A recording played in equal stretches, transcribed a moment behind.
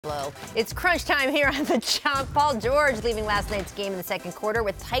It's crunch time here on the Jump. Paul George leaving last night's game in the second quarter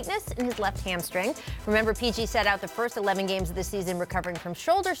with tightness in his left hamstring. Remember, PG sat out the first 11 games of the season recovering from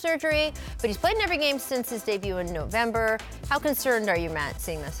shoulder surgery, but he's played in every game since his debut in November. How concerned are you, Matt,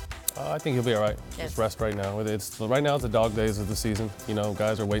 seeing this? I think he'll be all right. Yes. Just rest right now. Right now it's the dog days of the season. You know,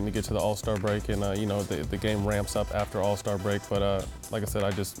 guys are waiting to get to the All-Star break, and you know the game ramps up after All-Star break. But like I said,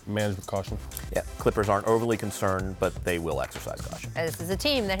 I just manage with caution. Yeah, Clippers aren't overly concerned, but they will exercise caution. This is a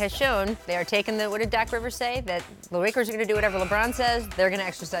team that has shown they are taking the, what did Doc Rivers say? That the Lakers are going to do whatever LeBron says. They're going to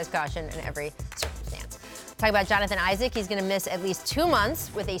exercise caution in every circumstance. Talk about Jonathan Isaac. He's going to miss at least 2 months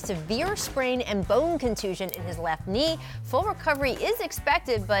with a severe sprain and bone contusion in his left knee. Full recovery is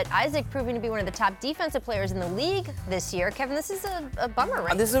expected, but Isaac proving to be one of the top defensive players in the league this year. Kevin, this is a bummer,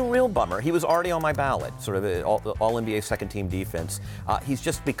 right? This is a real bummer. He was already on my ballot, sort of all-NBA second-team defense. He's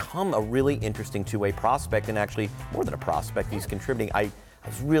just become a really interesting two-way prospect, and actually more than a prospect, he's contributing. I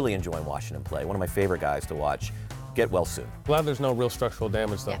was really enjoying watching him play. One of my favorite guys to watch. Get well soon. Glad there's no real structural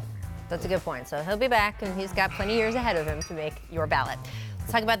damage, though. Yeah. That's a good point. So he'll be back, and he's got plenty of years ahead of him to make your ballot. Let's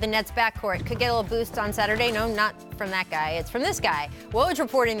talk about the Nets backcourt. Could get a little boost on Saturday. No, not from that guy. It's from this guy. Woj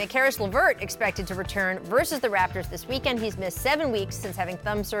reporting that Caris LeVert expected to return versus the Raptors this weekend. He's missed 7 weeks since having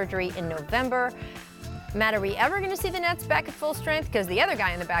thumb surgery in November. Matt, are we ever going to see the Nets back at full strength? Because the other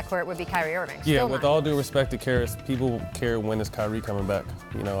guy in the backcourt would be Kyrie Irving. Yeah, with all due respect to Caris, people care when is Kyrie coming back.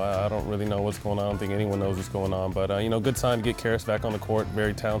 You know, I don't really know what's going on. I don't think anyone knows what's going on. But, you know, good sign to get Caris back on the court.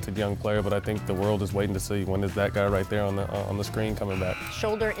 Very talented young player. But I think the world is waiting to see when is that guy right there on the screen coming back.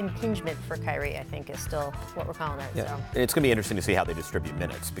 Shoulder impingement for Kyrie, I think, is still what we're calling it. Yeah. So. It's going to be interesting to see how they distribute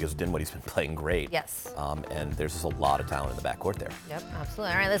minutes, because Dinwiddie's been playing great. Yes. And there's just a lot of talent in the backcourt there. Yep,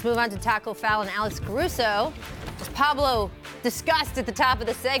 absolutely. All right, let's move on to Tacko and Alex Caruso. As Pablo discussed at the top of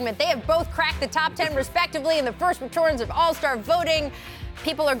the segment, they have both cracked the top 10 respectively in the first returns of All-Star voting.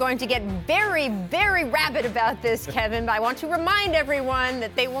 People are going to get very, very rabid about this, Kevin, but I want to remind everyone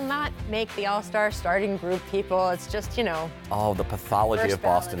that they will not make the All-Star starting group, people. It's just, you know. Oh, the pathology of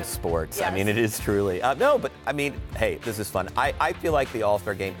Boston sports. Yes. I mean, it is truly. No, but, I mean, hey, this is fun. I feel like the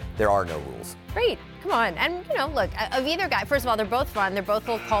All-Star game, there are no rules. Great. Come on. And, you know, look, of either guy, first of all, they're both fun. They're both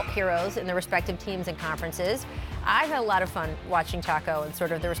little cult heroes in their respective teams and conferences. I've had a lot of fun watching Tacko and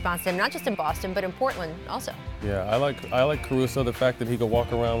sort of the response to him, not just in Boston, but in Portland also. Yeah, I like Caruso, the fact that he could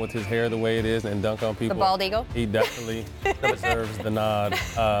walk around with his hair the way it is and dunk on people. The bald eagle? He definitely deserves the nod.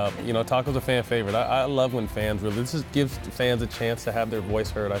 You know, Tacko's a fan favorite. I love when fans really, this just gives fans a chance to have their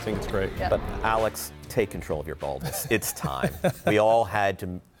voice heard. I think it's great. Yep. But Alex, take control of your baldness. It's time. We all had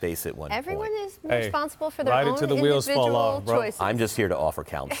to face it one point. Everyone is responsible for their own until the wheels fall off, bro. choices. I'm just here to offer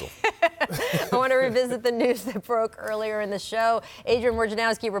counsel. I want to revisit the news that broke earlier in the show. Adrian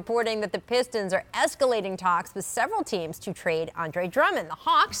Wojnarowski reporting that the Pistons are escalating talks with several teams to trade Andre Drummond. The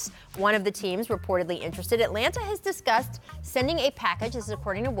Hawks, one of the teams reportedly interested. Atlanta has discussed sending a package, this is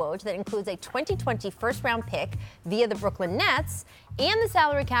according to Woj, that includes a 2020 first-round pick via the Brooklyn Nets and the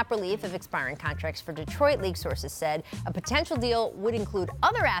salary cap relief of expiring contracts for Detroit, league sources said. A potential deal would include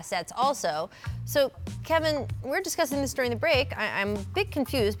other assets also. So, Kevin, we're discussing this during the break. I'm a bit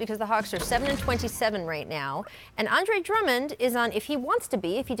confused because the Hawks are 7-27 right now, and Andre Drummond is on, if he wants to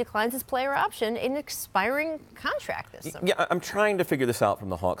be, if he declines his player option, an expiring contract this summer. Yeah, I'm trying to figure this out from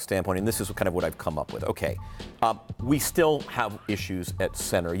the Hawks standpoint, and this is kind of what I've come up with. Okay, we still have issues at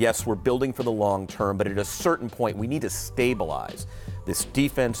center. Yes, we're building for the long term, but at a certain point, we need to stabilize this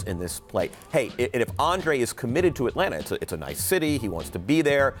defense and this play. Hey, and if Andre is committed to Atlanta, it's a nice city. He wants to be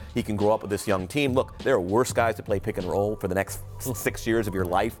there. He can grow up with this young team. Look, there are worse guys to play pick and roll for the next 6 years of your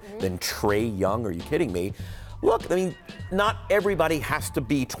life than Trae Young. Are you kidding me? Look, I mean, not everybody has to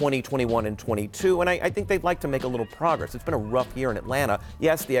be 20, 21, and 22, and I think they'd like to make a little progress. It's been a rough year in Atlanta.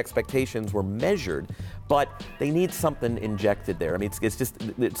 Yes, the expectations were measured, but they need something injected there. I mean,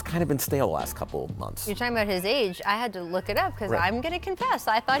 it's kind of been stale the last couple of months. You're talking about his age. I had to look it up because I'm going to confess,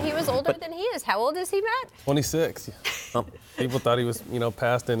 I thought he was older than he is. How old is he, Matt? 26. People thought he was, you know,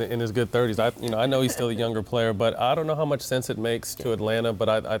 past in his good 30s. I know he's still a younger player, but I don't know how much sense it makes to Atlanta.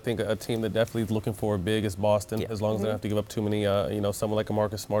 But I think a team that definitely is looking for a big is Boston. Yeah. As long as they don't have to give up too many, you know, someone like a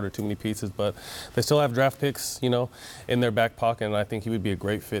Marcus Smart or too many pieces. But they still have draft picks, you know, in their back pocket, and I think he would be a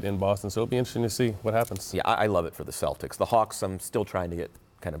great fit in Boston. So it'll be interesting to see what happens. Yeah, I love it for the Celtics. The Hawks, I'm still trying to get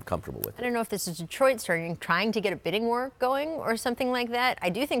kind of comfortable with I it. don't know if this is Detroit trying to get a bidding war going or something like that. I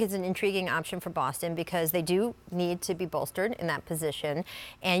do think it's an intriguing option for Boston because they do need to be bolstered in that position.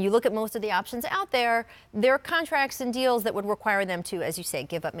 And you look at most of the options out there, there are contracts and deals that would require them to, as you say,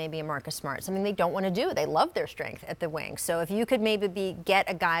 give up maybe a Marcus Smart, something they don't want to do. They love their strength at the wing. So if you could maybe get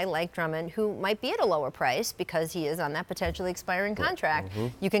a guy like Drummond who might be at a lower price because he is on that potentially expiring contract,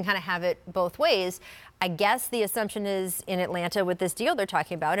 you can kind of have it both ways. I guess the assumption is in Atlanta with this deal they're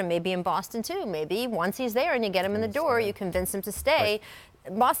talking about, and maybe in Boston too. Maybe once he's there and you get him in the door, you convince him to stay.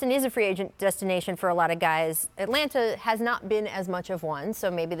 Boston is a free agent destination for a lot of guys. Atlanta has not been as much of one, so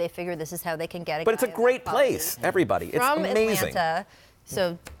maybe they figure this is how they can get a guy. But it's a great place, everybody. It's from amazing. Atlanta.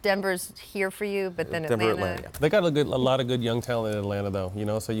 So Denver's here for you, but then Atlanta. They got a lot of good young talent in Atlanta, though. You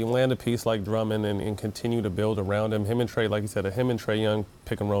know, so you land a piece like Drummond and continue to build around him. Him and Trae, like you said, him and Trae Young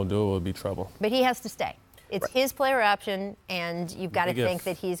pick and roll duo would be trouble. But he has to stay. It's his player option, and you've got to Big think if.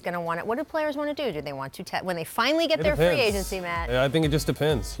 that he's going to want it. What do players want to do? Do they want to when they finally get their free agency, Matt? I think it just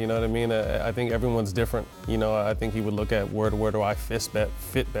depends. You know what I mean? I think everyone's different. You know, I think he would look at where do I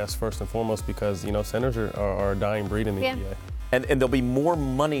fit best first and foremost because, you know, centers are a dying breed in the NBA. And there'll be more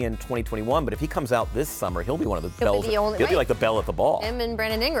money in 2021, but if he comes out this summer, he'll be one of the bells. He'll be like the bell at the ball. Him and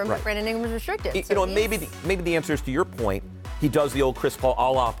Brandon Ingram, but Brandon Ingram's restricted. You know, maybe the answer is to your point. He does the old Chris Paul,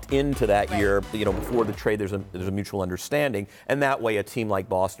 I'll opt into that year, you know, before the trade, there's a mutual understanding. And that way a team like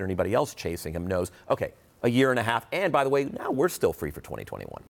Boston or anybody else chasing him knows, okay, a year and a half. And by the way, now we're still free for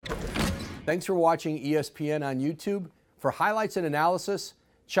 2021. Thanks for watching ESPN on YouTube. For highlights and analysis,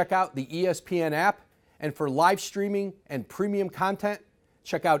 check out the ESPN app. And for live streaming and premium content,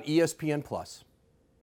 check out ESPN+.